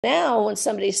Now, when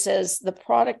somebody says the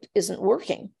product isn't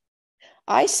working,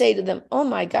 I say to them, oh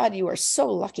my God, you are so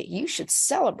lucky. You should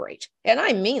celebrate. And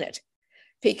I mean it,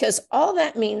 because all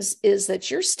that means is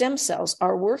that your stem cells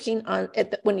are working on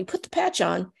it. When you put the patch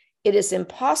on, it is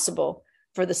impossible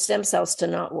for the stem cells to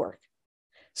not work.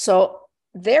 So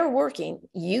they're working.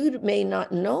 You may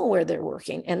not know where they're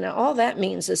working. And all that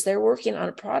means is they're working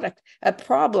on a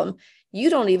problem you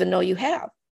don't even know you have.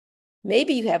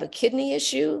 Maybe you have a kidney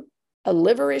issue, a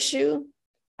liver issue,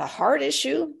 a heart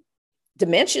issue,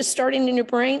 dementia starting in your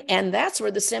brain. And that's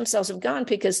where the stem cells have gone,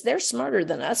 because they're smarter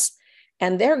than us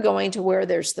and they're going to where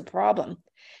there's the problem.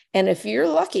 And if you're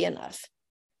lucky enough,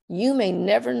 you may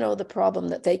never know the problem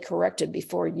that they corrected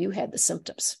before you had the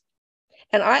symptoms.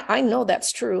 And I know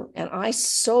that's true. And I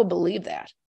so believe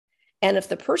that. And if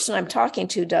the person I'm talking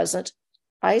to doesn't,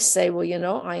 I say,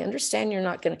 well, I understand you're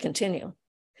not going to continue.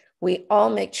 We all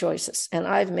make choices. And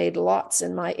I've made lots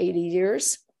in my 80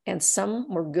 years, and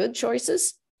some were good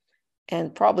choices,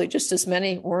 and probably just as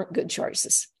many weren't good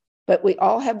choices. But we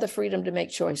all have the freedom to make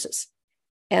choices.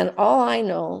 And all I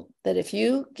know that if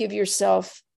you give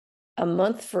yourself a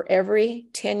month for every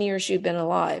 10 years you've been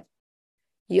alive,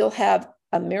 you'll have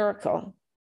a miracle.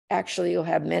 Actually, you'll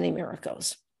have many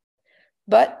miracles.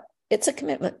 But it's a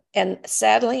commitment. And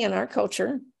sadly, in our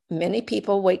culture, many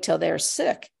people wait till they're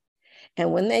sick.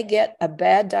 And when they get a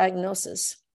bad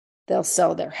diagnosis, they'll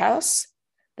sell their house,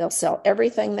 they'll sell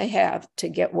everything they have to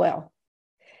get well.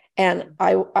 And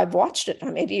I've watched it.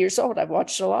 I'm 80 years old. I've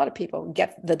watched a lot of people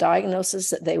get the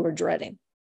diagnosis that they were dreading.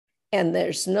 And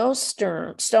there's no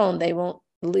stone they won't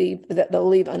leave, that they'll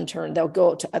leave unturned. They'll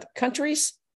go to other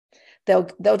countries.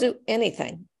 They'll do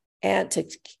anything and to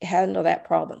handle that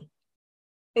problem.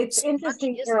 It's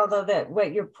interesting, Carol, though, that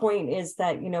what your point is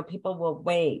that, people will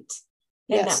wait.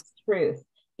 And Yes. That's truth,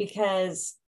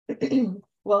 because,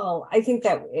 well, I think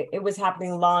that it was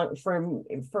happening long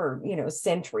for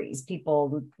centuries,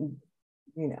 people,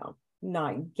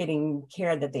 not getting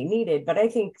care that they needed. But I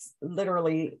think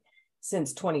literally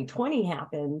since 2020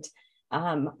 happened,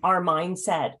 our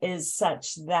mindset is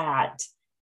such that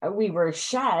we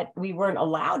weren't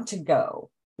allowed to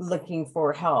go looking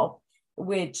for help,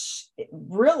 which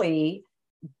really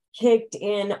kicked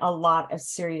in a lot of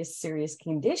serious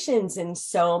conditions in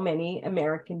so many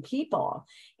American people.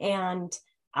 And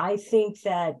I think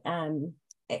that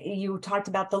you talked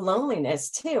about the loneliness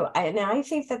too. And I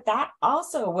think that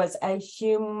also was a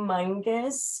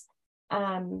humongous,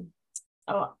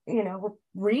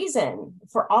 reason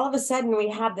for all of a sudden we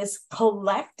have this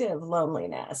collective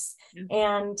loneliness. Mm-hmm.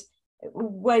 And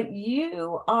what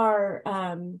you are,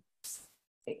 I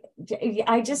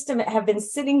just have been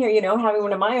sitting here, having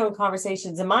one of my own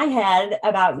conversations in my head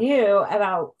about you,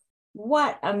 about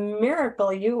what a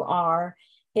miracle you are,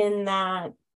 in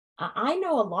that I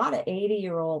know a lot of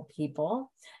 80-year-old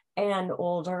people and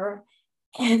older,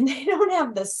 and they don't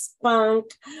have the spunk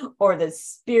or the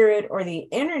spirit or the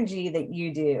energy that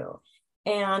you do.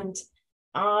 And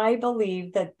I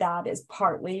believe that is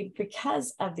partly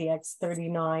because of the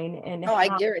X39. And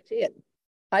I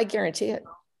guarantee it.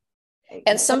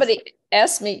 And somebody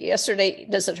asked me yesterday,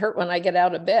 does it hurt when I get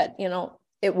out of bed?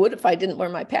 It would if I didn't wear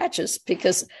my patches,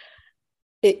 because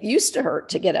it used to hurt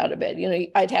to get out of bed.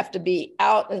 I'd have to be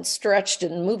out and stretched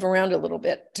and move around a little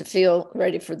bit to feel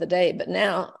ready for the day. But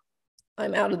now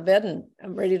I'm out of bed and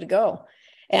I'm ready to go.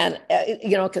 And,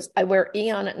 because I wear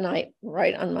Eon at night,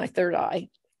 right on my third eye.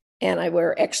 And I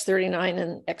wear X39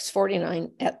 and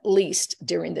X49 at least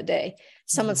during the day.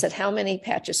 Someone said, how many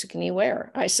patches can you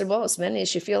wear? I said, well, as many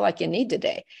as you feel like you need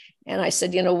today. And I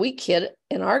said, we kid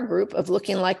in our group of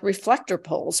looking like reflector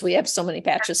poles. We have so many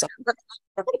patches on.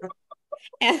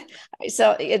 And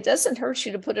so it doesn't hurt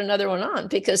you to put another one on,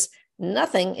 because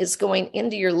nothing is going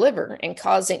into your liver and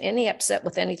causing any upset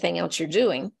with anything else you're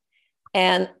doing.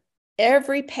 And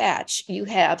every patch you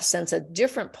have sends a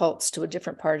different pulse to a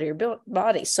different part of your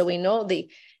body. So we know the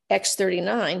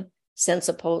X39 sends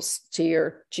a pulse to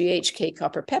your GHK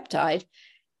copper peptide.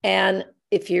 And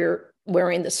if you're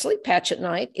wearing the sleep patch at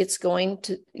night, it's going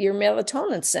to your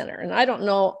melatonin center. And I don't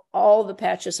know all the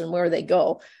patches and where they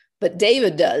go, but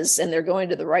David does, and they're going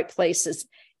to the right places.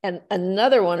 And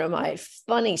another one of my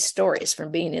funny stories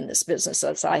from being in this business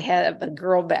is I have a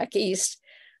girl back east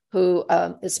who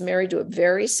is married to a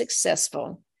very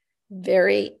successful,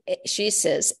 she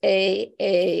says,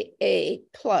 A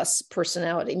plus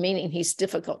personality, meaning he's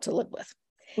difficult to live with.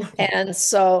 And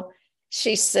so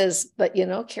she says, but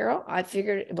Carol, I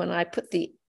figured when I put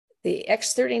the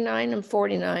X39 and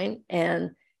 49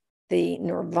 and the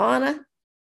Nirvana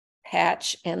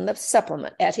patch and the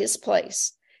supplement at his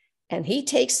place, and he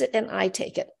takes it and I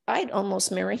take it, I'd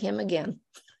almost marry him again.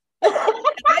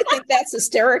 I that's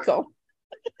hysterical.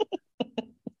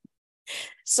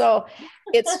 So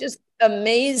it's just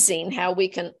amazing how we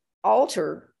can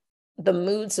alter the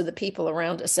moods of the people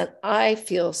around us. And I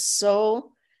feel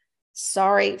so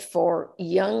sorry for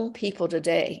young people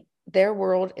today. Their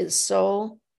world is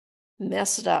so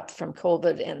messed up from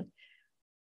COVID and,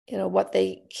 you know, what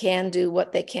they can do,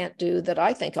 what they can't do, that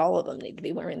I think all of them need to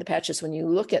be wearing the patches. When you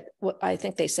look at what I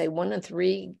think they say 1 in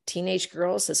 3 teenage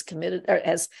girls has committed or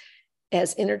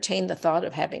has entertained the thought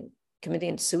of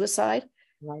committing suicide.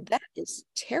 Right. That is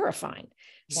terrifying.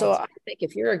 So I think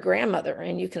if you're a grandmother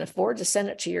and you can afford to send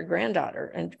it to your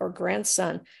granddaughter or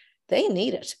grandson, they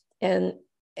need it. And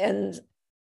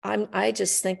I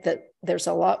just think that there's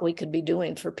a lot we could be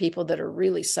doing for people that are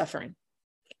really suffering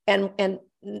and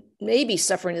maybe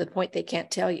suffering to the point they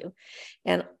can't tell you.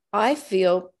 And I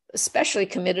feel especially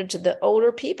committed to the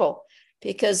older people,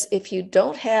 because if you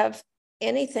don't have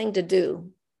anything to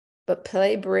do but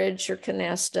play bridge or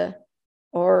canasta,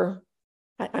 or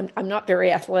I'm not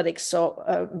very athletic,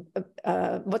 so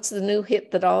what's the new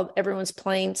hit that everyone's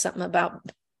playing? Something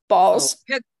about balls.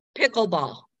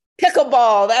 Pickleball.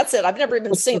 Pickleball, that's it. I've never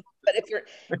even seen it. But if you're,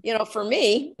 you know, for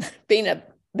me, being a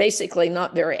basically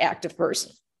not very active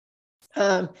person,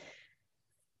 at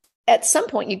some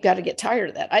point you've got to get tired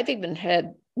of that. I've even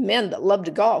had men that love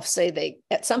to golf say they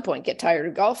at some point get tired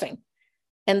of golfing.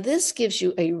 And this gives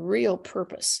you a real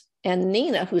purpose. And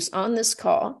Nina, who's on this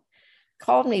call,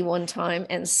 called me one time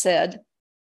and said,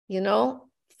 you know,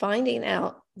 finding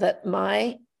out that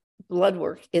my blood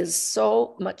work is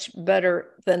so much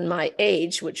better than my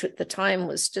age, which at the time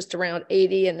was just around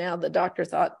 80. And now the doctor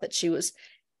thought that she was,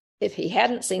 if he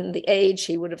hadn't seen the age,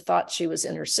 he would have thought she was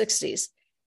in her 60s.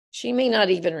 She may not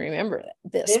even remember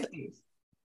this.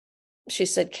 She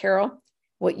said, Carroll,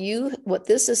 what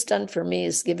this has done for me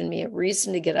is given me a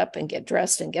reason to get up and get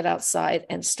dressed and get outside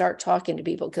and start talking to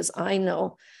people, because I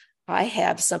know I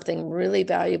have something really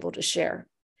valuable to share.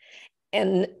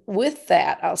 And with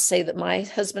that, I'll say that my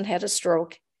husband had a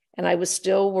stroke and I was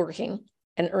still working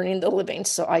and earning the living.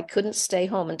 So I couldn't stay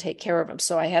home and take care of him.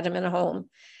 So I had him in a home.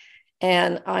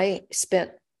 And I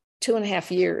spent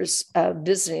 2.5 years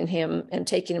visiting him and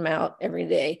taking him out every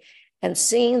day and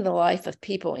seeing the life of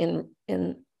people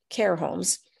in care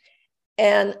homes.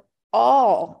 And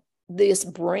all this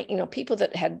brain, you know, people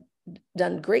that had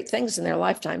done great things in their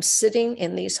lifetime sitting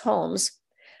in these homes,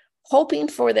 hoping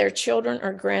for their children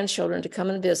or grandchildren to come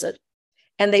and visit.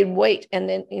 And they'd wait. And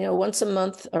then, you know, once a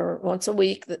month or once a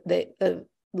week, the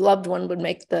loved one would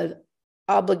make the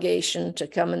obligation to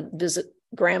come and visit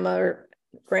grandma or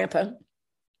grandpa.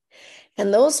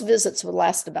 And those visits would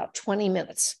last about 20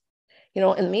 minutes. You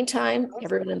know, in the meantime,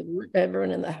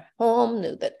 everyone in the home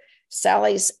knew that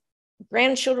Sally's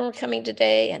grandchildren were coming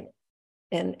today,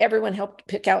 and everyone helped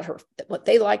pick out what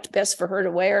they liked best for her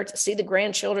to wear to see the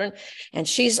grandchildren. And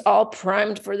she's all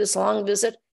primed for this long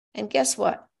visit. And guess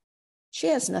what? She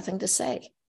has nothing to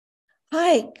say.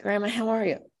 Hi, Grandma, how are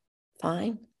you?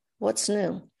 Fine. What's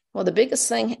new? Well, the biggest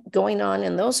thing going on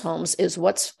in those homes is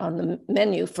what's on the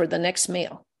menu for the next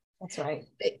meal. That's right.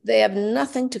 They have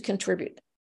nothing to contribute.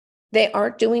 They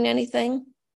aren't doing anything.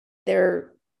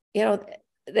 They're, you know,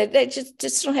 they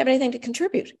just don't have anything to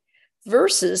contribute.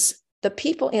 Versus the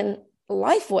people in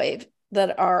LifeWave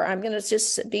that are, I'm going to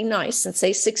just be nice and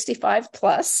say 65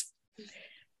 plus,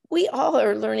 we all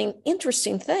are learning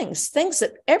interesting things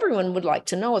that everyone would like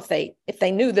to know if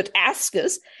they knew that ask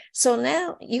us. So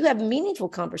now you have meaningful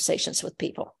conversations with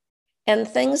people and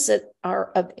things that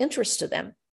are of interest to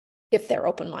them if they're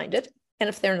open-minded. And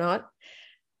if they're not,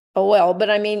 oh well. But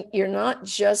I mean, you're not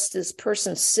just this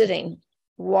person sitting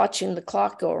watching the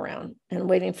clock go around and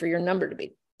waiting for your number to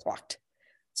be clocked.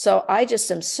 So I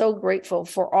just am so grateful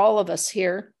for all of us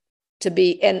here to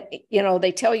be, and you know,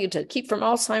 they tell you to keep from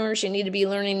Alzheimer's, you need to be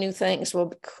learning new things.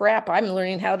 Well, crap, I'm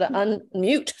learning how to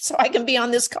unmute so I can be on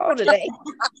this call today.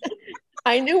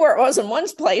 I knew where it was in one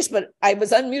place, but I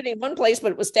was unmuting one place,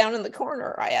 but it was down in the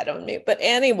corner. I had to unmute. But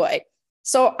anyway,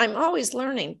 so I'm always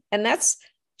learning, and that's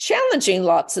challenging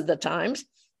lots of the times,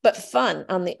 but fun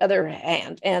on the other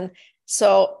hand. And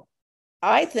so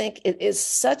I think it is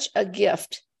such a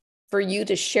gift for you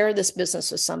to share this business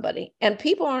with somebody, and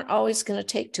people aren't always going to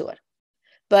take to it.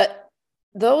 But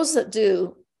those that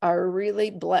do are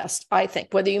really blessed, I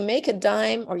think, whether you make a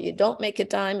dime or you don't make a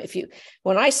dime.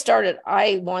 When I started,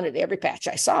 I wanted every patch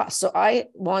I saw. So I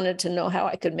wanted to know how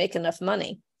I could make enough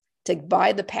money to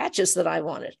buy the patches that I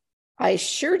wanted. I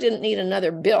sure didn't need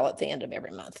another bill at the end of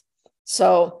every month.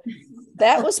 So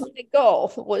that was my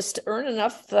goal, was to earn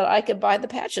enough that I could buy the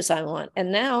patches I want.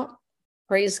 And now,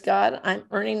 praise God, I'm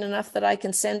earning enough that I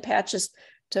can send patches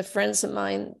to friends of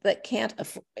mine that can't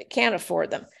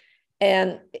afford them.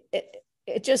 And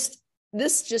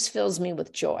this just fills me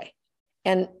with joy.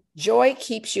 And joy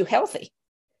keeps you healthy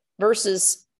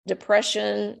versus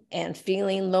depression and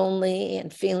feeling lonely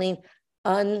and feeling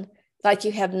like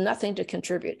you have nothing to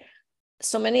contribute.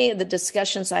 So many of the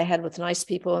discussions I had with nice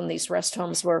people in these rest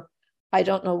homes were, I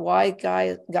don't know why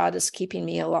God is keeping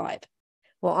me alive.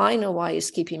 Well, I know why he's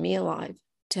keeping me alive,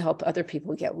 to help other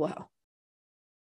people get well.